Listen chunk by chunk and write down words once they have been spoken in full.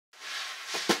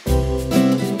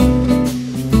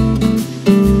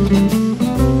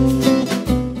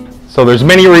So there's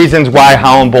many reasons why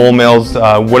Holland Bowl Mill's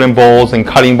wooden bowls and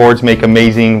cutting boards make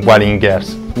amazing wedding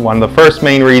gifts. One of the first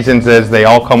main reasons is they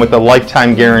all come with a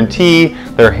lifetime guarantee.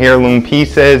 They're heirloom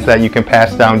pieces that you can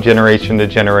pass down generation to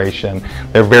generation.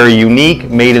 They're very unique,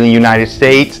 made in the United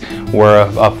States. We're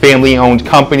a family-owned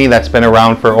company that's been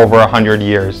around for over 100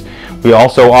 years. We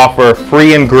also offer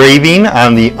free engraving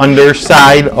on the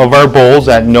underside of our bowls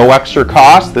at no extra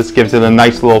cost. This gives it a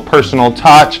nice little personal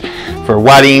touch for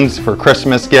weddings, for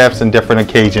Christmas gifts, and different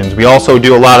occasions. We also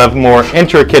do a lot of more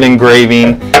intricate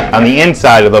engraving on the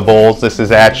inside of the bowls. This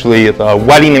is actually a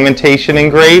wedding invitation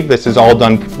engraved. This is all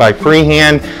done by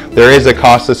freehand. There is a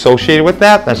cost associated with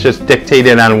that. That's just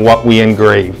dictated on what we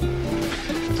engrave.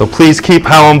 So please keep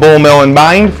Holland Bowl Mill in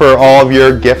mind for all of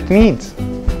your gift needs.